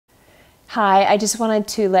Hi, I just wanted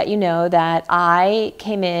to let you know that I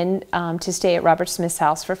came in to stay at Robert Smith's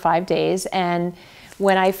house for 5 days, and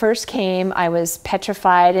when I first came, I was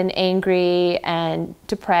petrified and angry and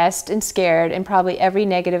depressed and scared and probably every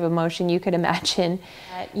negative emotion you could imagine.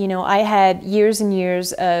 You know, I had years and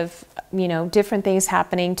years of, different things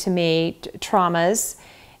happening to me, traumas,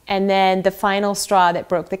 and then the final straw that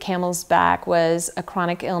broke the camel's back was a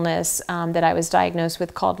chronic illness that I was diagnosed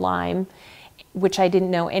with called Lyme, which I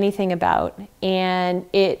didn't know anything about, and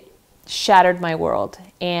it shattered my world.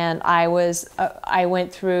 And I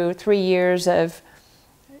went through 3 years of,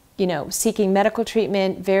 seeking medical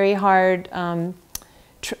treatment, very hard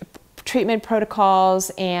treatment protocols,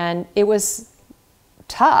 and it was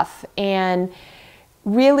tough. And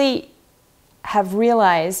really have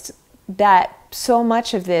realized that so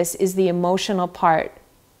much of this is the emotional part,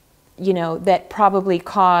 that probably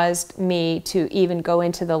caused me to even go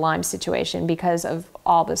into the Lyme situation because of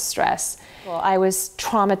all the stress. Well, I was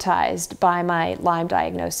traumatized by my Lyme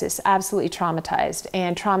diagnosis, absolutely traumatized,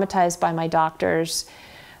 and traumatized by my doctors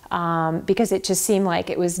because it just seemed like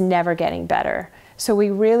it was never getting better. So we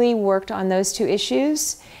really worked on those two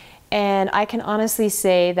issues, and I can honestly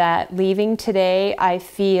say that leaving today, I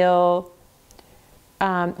feel,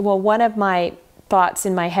 one of my thoughts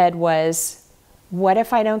in my head was, what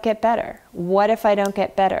if I don't get better? What if I don't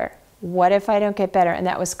get better? What if I don't get better? And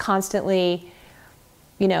that was constantly,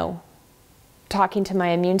 talking to my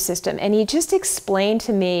immune system. And he just explained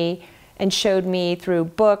to me and showed me through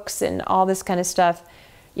books and all this kind of stuff,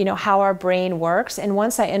 how our brain works. And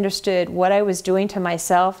once I understood what I was doing to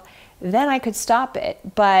myself, then I could stop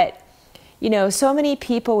it. But, so many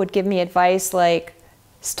people would give me advice like,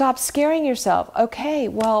 stop scaring yourself. Okay,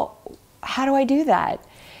 well, how do I do that?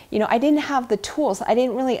 I didn't have the tools. I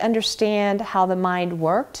didn't really understand how the mind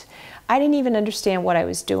worked. I didn't even understand what I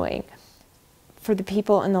was doing. For the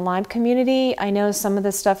people in the Lyme community, I know some of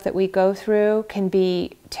the stuff that we go through can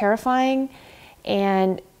be terrifying,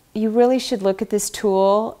 and you really should look at this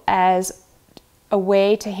tool as a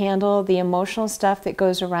way to handle the emotional stuff that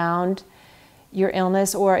goes around your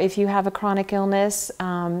illness, or if you have a chronic illness,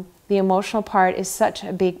 the emotional part is such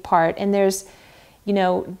a big part. And there's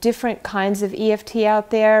different kinds of EFT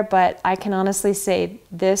out there, but I can honestly say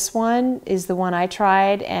this one is the one I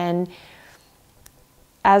tried, and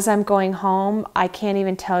as I'm going home, I can't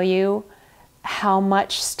even tell you how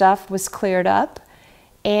much stuff was cleared up.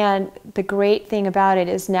 And the great thing about it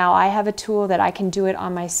is now I have a tool that I can do it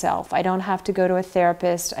on myself. I don't have to go to a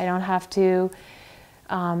therapist. I don't have to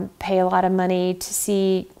pay a lot of money to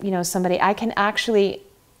see somebody. I can actually,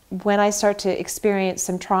 when I start to experience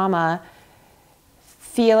some trauma,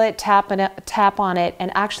 feel it, tap on it,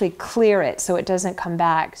 and actually clear it so it doesn't come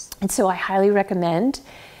back. And so I highly recommend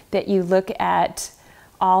that you look at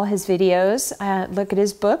all his videos, look at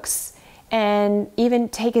his books, and even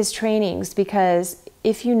take his trainings, because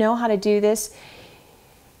if you know how to do this,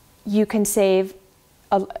 you can save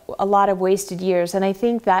a lot of wasted years. And I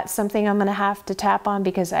think that's something I'm gonna have to tap on,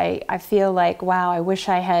 because I feel like, wow, I wish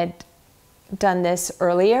I had done this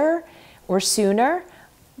earlier or sooner,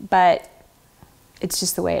 but it's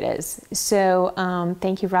just the way it is. So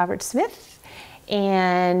thank you, Robert Smith.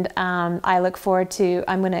 And I look forward to,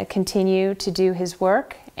 I'm going to continue to do his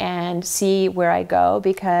work and see where I go,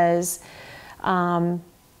 because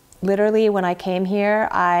literally when I came here,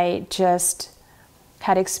 I just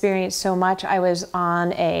had experienced so much. I was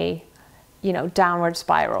on a, downward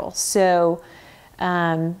spiral. So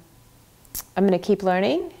I'm going to keep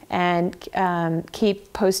learning and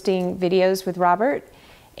keep posting videos with Robert.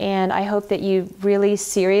 And I hope that you really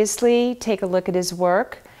seriously take a look at his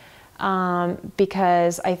work,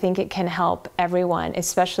 because I think it can help everyone,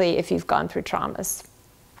 especially if you've gone through traumas.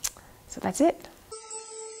 So that's it.